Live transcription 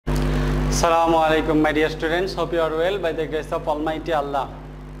Assalamu alaikum my dear students, hope you are well by the grace of Almighty Allah.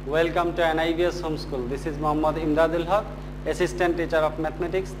 Welcome to NIVS Homeschool. This is Muhammad Emdadul, Assistant Teacher of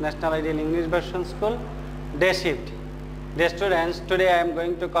Mathematics, National Ideal English Version School, Day Shift. Dear students, today I am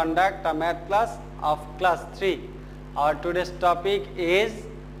going to conduct a math class of class 3. Our today's topic is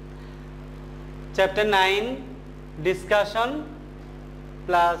Chapter 9, Discussion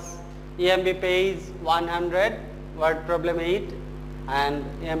plus EMB page 100, word problem 8 and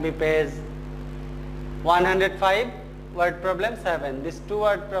EMB page 105, word problem 7. These two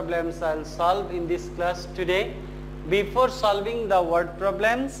word problems I will solve in this class today. Before solving the word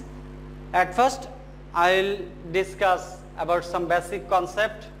problems, at first I will discuss about some basic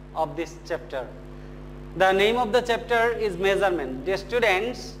concept of this chapter. The name of the chapter is measurement. Dear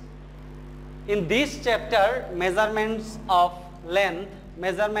students, in this chapter, measurement of length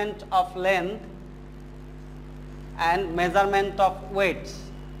and measurement of weights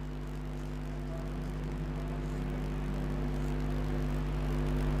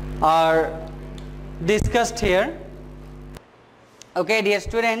are discussed here. Okay, dear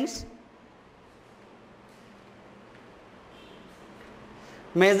students,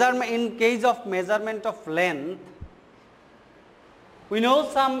 in case of measurement of length, we know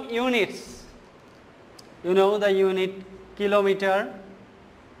some units. You know the unit kilometer,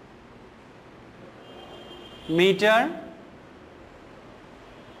 meter,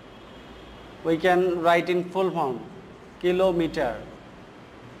 we can write in full form, kilometer.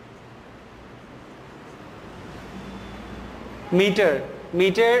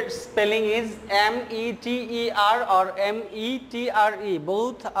 Meter spelling is M-E-T-E-R or M-E-T-R-E.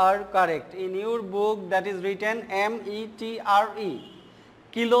 Both are correct. In your book that is written M-E-T-R-E.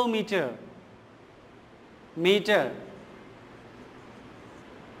 Kilometer. Meter.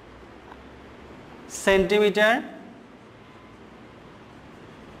 Centimeter.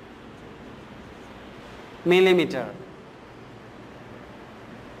 Millimeter.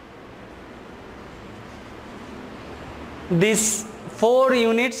 These 4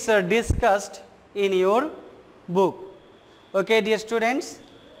 units are discussed in your book. Okay, dear students.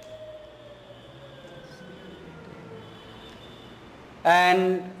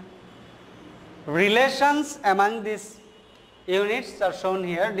 And relations among these units are shown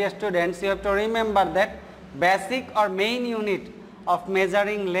here. Dear students, you have to remember that basic or main unit of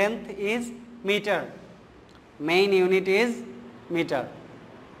measuring length is meter. Main unit is meter.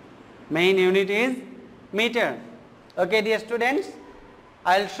 Main unit is meter. Okay, dear students,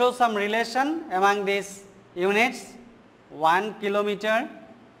 I will show some relation among these units. 1 kilometer.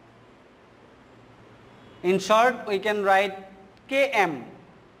 In short, we can write km,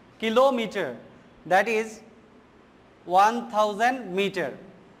 kilometer, that is 1000 meter.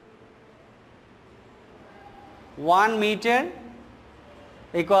 1 meter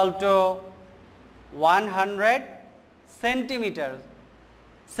equal to 100 centimeters.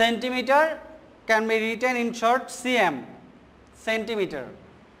 Centimeter can be written in short cm, centimeter,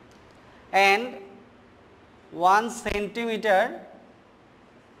 and 1 centimeter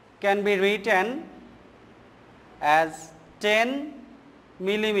can be written as 10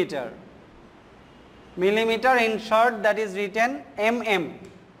 millimeter. Millimeter in short, that is written mm.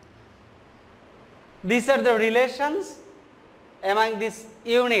 These are the relations among these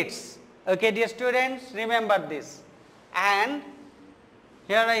units. Okay, dear students, remember this. And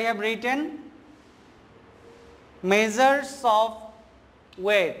here I have written measures of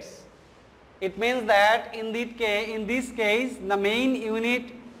weights. It means that in this case the main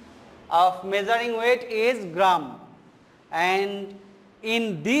unit of measuring weight is gram, and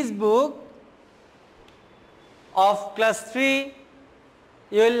in this book of class 3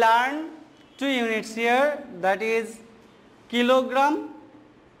 you will learn 2 units here, that is kilogram,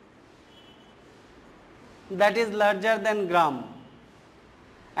 that is larger than gram,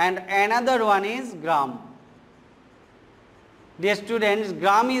 and another one is gram. Dear students,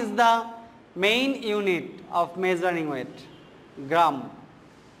 gram is the main unit of measuring weight, gram.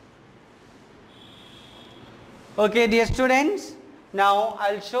 Okay, dear students, now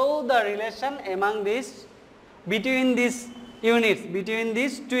I will show the relation among these, between these units, between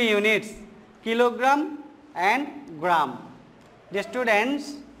these 2 units, kilogram and gram. Dear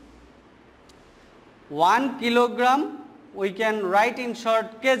students, 1 kilogram we can write in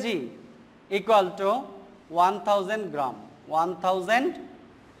short kg equal to 1000 gram. 1000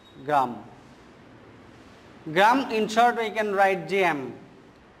 gram. Gram in short we can write gm.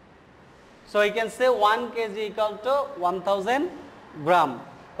 So we can say 1 kg equal to 1000 gram.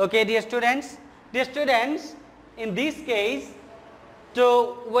 Okay, dear students. Dear students, in this case,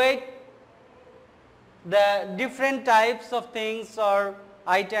 to weigh the different types of things or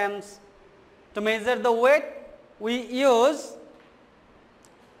items To measure the weight, we use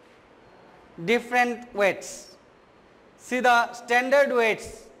different weights. See the standard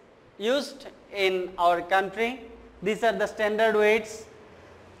weights used in our country. These are the standard weights.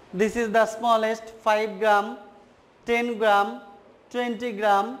 This is the smallest, 5 gram, 10 gram, 20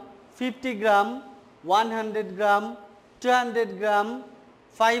 gram, 50 gram, 100 gram, 200 gram,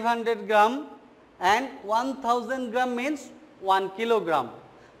 500 gram and 1000 gram means 1 kilogram.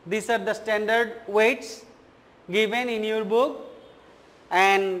 These are the standard weights given in your book.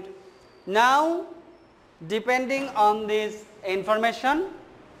 And now, depending on this information,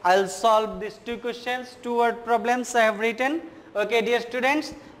 I will solve these two questions, 2 word problems I have written. Okay, dear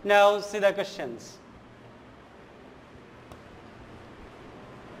students, now see the questions.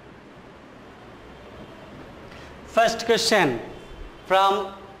 First question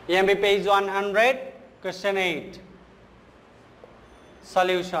from EMB page 100, question 8.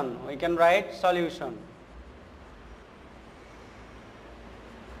 Solution. We can write solution.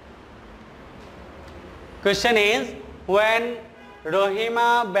 Question is, when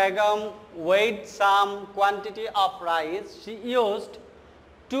Rohima Begum weighed some quantity of rice, she used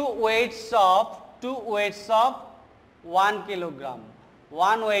two weights of 1 kilogram,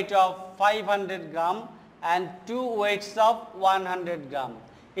 one weight of 500 gram and two weights of 100 gram.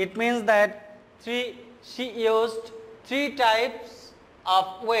 It means that she used 3 types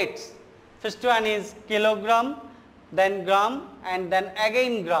of weights. First one is kilogram, then gram and then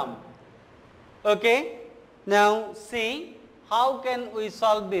again gram. Okay. Now see how can we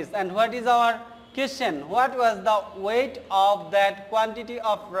solve this and what is our question? What was the weight of that quantity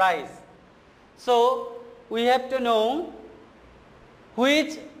of rice? So we have to know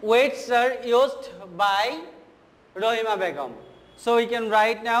which weights are used by Rohima Begum. So we can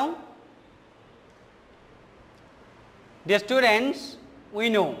write now. Dear students, we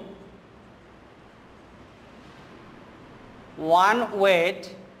know one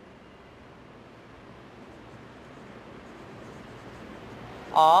weight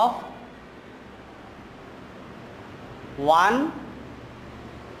of 1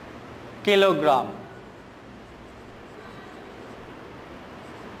 kilogram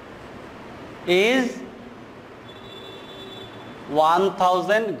is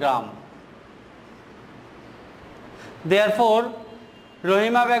 1000 gram. Therefore,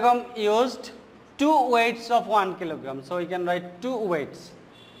 Rohima Begum used 2 weights of 1 kilogram. So we can write 2 weights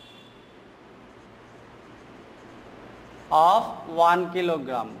of 1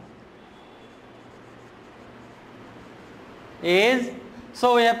 kilogram is,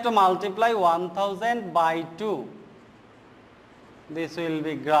 so we have to multiply 1000 by 2. This will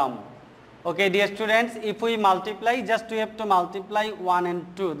be gram. Okay, dear students, if we multiply, just we have to multiply 1 and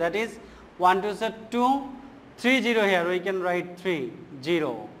 2. That is 1 2 is 2, 3 0 here. We can write 3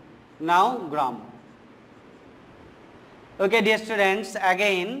 0. Now gram. Okay, dear students,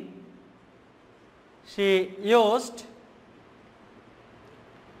 again she used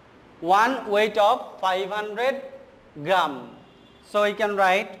one weight of 500 gram. So we can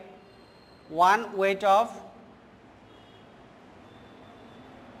write one weight of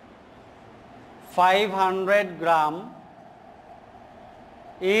 500 gram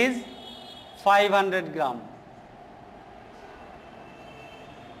is 500 gram.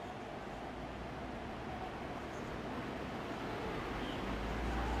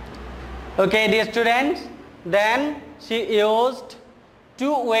 Okay, dear students, then she used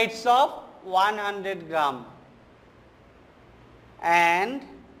 2 weights of 100 gram and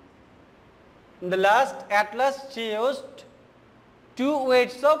at last she used 2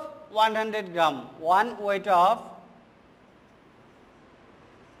 weights of 100 gram. One weight of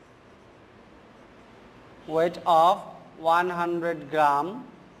 100 gram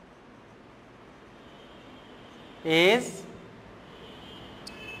is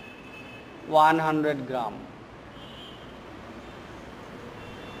 100 gram.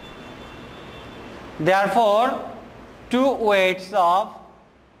 Therefore, 2 weights of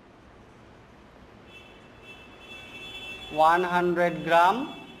 100 gram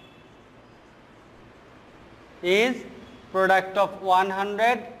is product of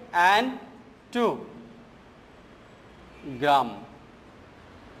 100 and 2 gram.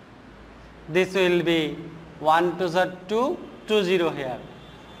 This will be 1 2 is 2, 2 0 here.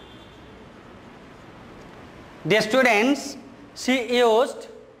 Dear students, she used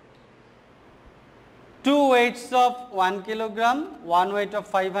 2 weights of 1 kilogram, 1 weight of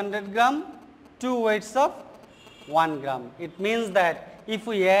 500 gram, 2 weights of 1 gram. It means that if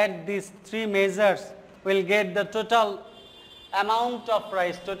we add these 3 measures, we will get the total amount of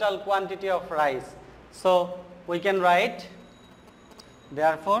rice, total quantity of rice. So we can write,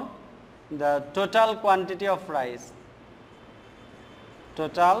 therefore the total quantity of rice.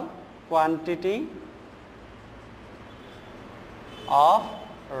 Total quantity of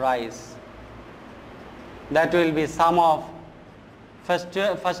rice. That will be sum of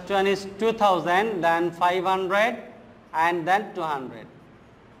first one is 2000, then 500, and then 200.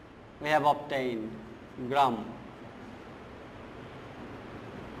 We have obtained gram.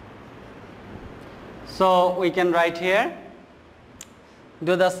 So we can write here,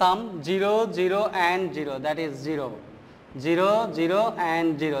 do the sum 0, 0 and 0, that is 0. 0, 0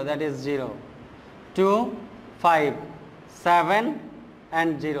 and 0, that is 0. 2, 5, 7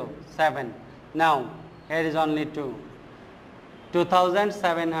 and 0, 7. Now here is only 2.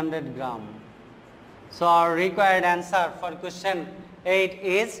 2700 gram. So our required answer for question 8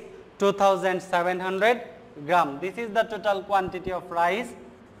 is 2700 gram. This is the total quantity of rice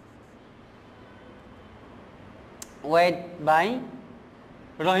weighed by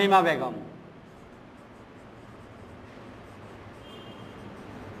Rahima Begum.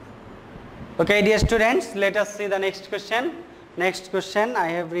 Okay, dear students, let us see the next question. Next question I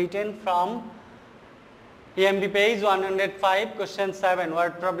have written from EMB page 105, question 7,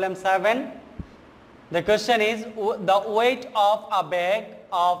 word problem 7. The question is, the weight of a bag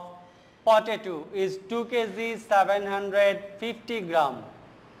of potato is 2 kg 750 gram.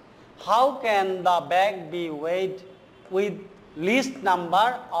 How can the bag be weighed with least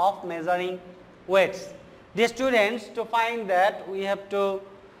number of measuring weights? Dear students, to find that we have to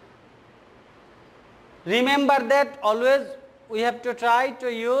remember that always we have to try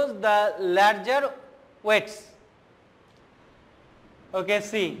to use the larger weights. Okay,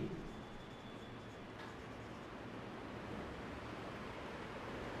 see.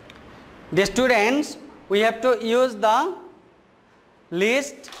 The students, we have to use the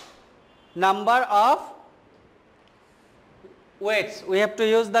least number of weights. We have to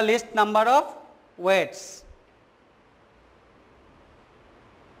use the least number of weights.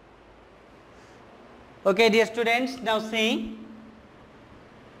 Okay, dear students, now see.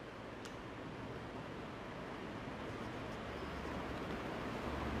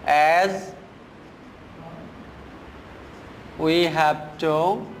 As we have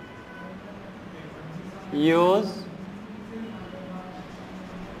to use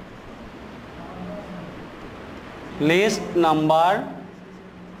least number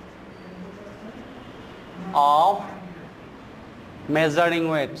of measuring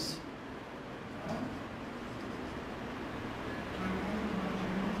weights.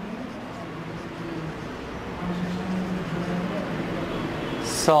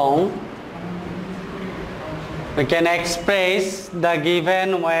 So we can express the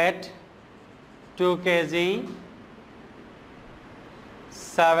given weight 2 kg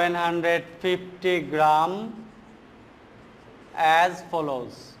 750 gram as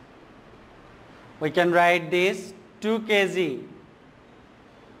follows. We can write this 2 kg.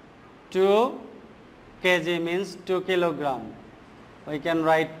 2 kg means 2 kilogram. We can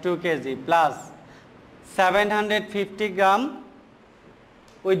write 2 kg plus 750 gram.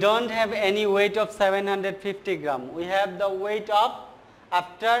 We don't have any weight of 750 gram. We have the weight of,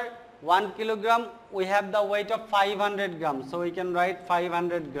 after 1 kilogram, we have the weight of 500 grams. So we can write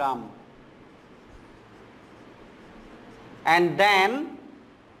 500 gram. And then,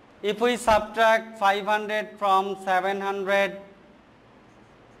 if we subtract 500 from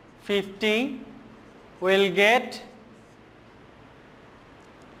 750, we'll get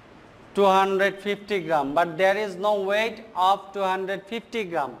 250 gram, but there is no weight of 250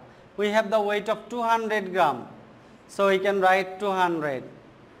 gram. We have the weight of 200 gram. So we can write 200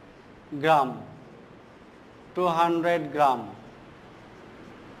 gram. 200 gram.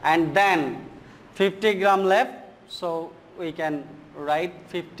 And then 50 gram left, so we can write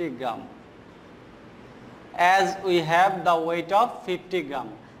 50 gram. As we have the weight of 50 gram.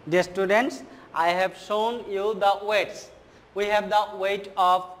 Dear students, I have shown you the weights. We have the weight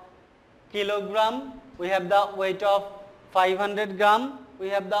of kilogram, we have the weight of 500 gram, we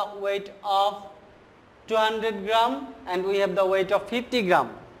have the weight of 200 gram, and we have the weight of 50 gram.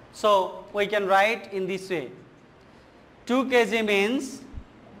 So we can write in this way. 2 kg means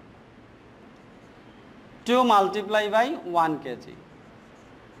 2 multiplied by 1 kg.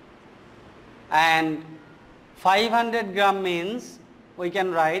 And 500 gram means we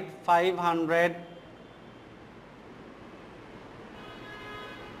can write 500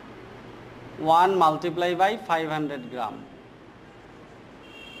 1 multiplied by 500 gram.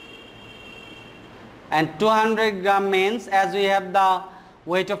 And 200 gram means, as we have the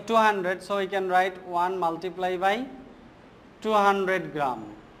weight of 200, so we can write 1 multiplied by 200 gram.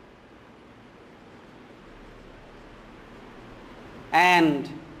 And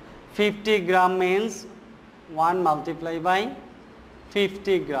 50 gram means 1 multiplied by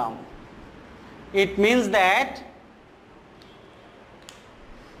 50 gram. It means that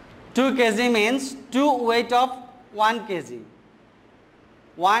 2 kg means 2 weight of 1 kg.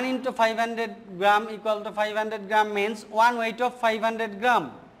 1 into 500 gram equal to 500 gram means 1 weight of 500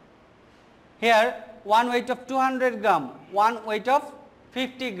 gram. Here 1 weight of 200 gram, 1 weight of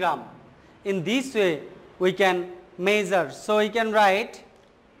 50 gram. In this way we can measure. So we can write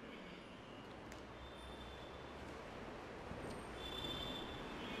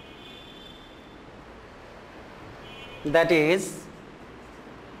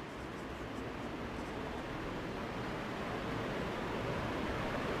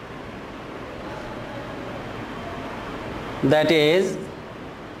that is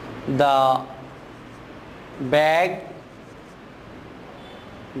the bag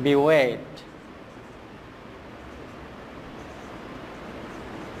be weighed.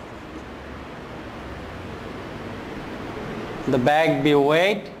 The bag be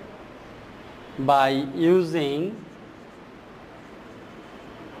weighed by using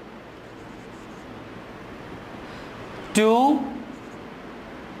two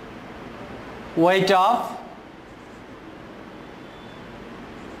weight of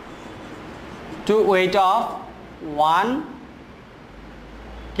 1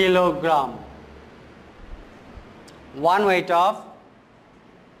 kilogram. 1 weight of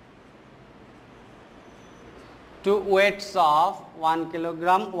 2 weights of 1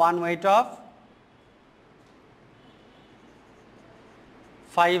 kilogram, 1 weight of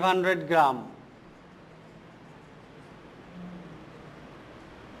 500 gram.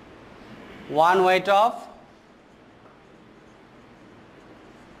 1 weight of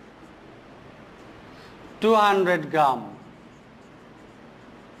 200 gram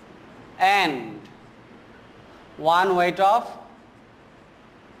and 1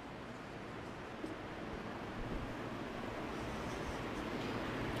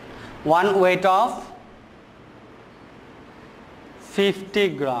 weight of 50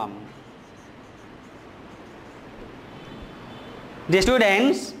 gram. The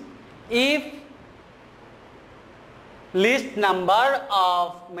students, if least number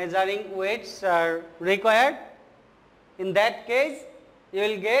of measuring weights are required, in that case you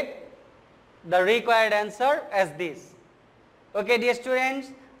will get the required answer as this. Okay, dear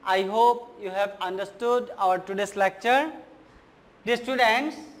students, I hope you have understood our today's lecture. Dear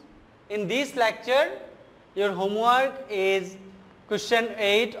students, in this lecture your homework is question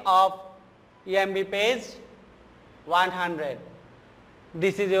 8 of EMB page 100.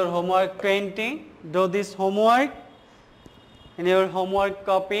 This is your homework 20. Do this homework in your homework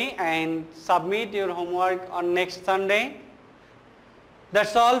copy and submit your homework on next Sunday.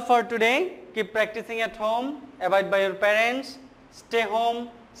 That's all for today. Keep practicing at home. Abide by your parents. Stay home.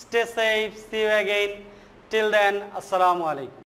 Stay safe. See you again. Till then, Assalamu alaikum.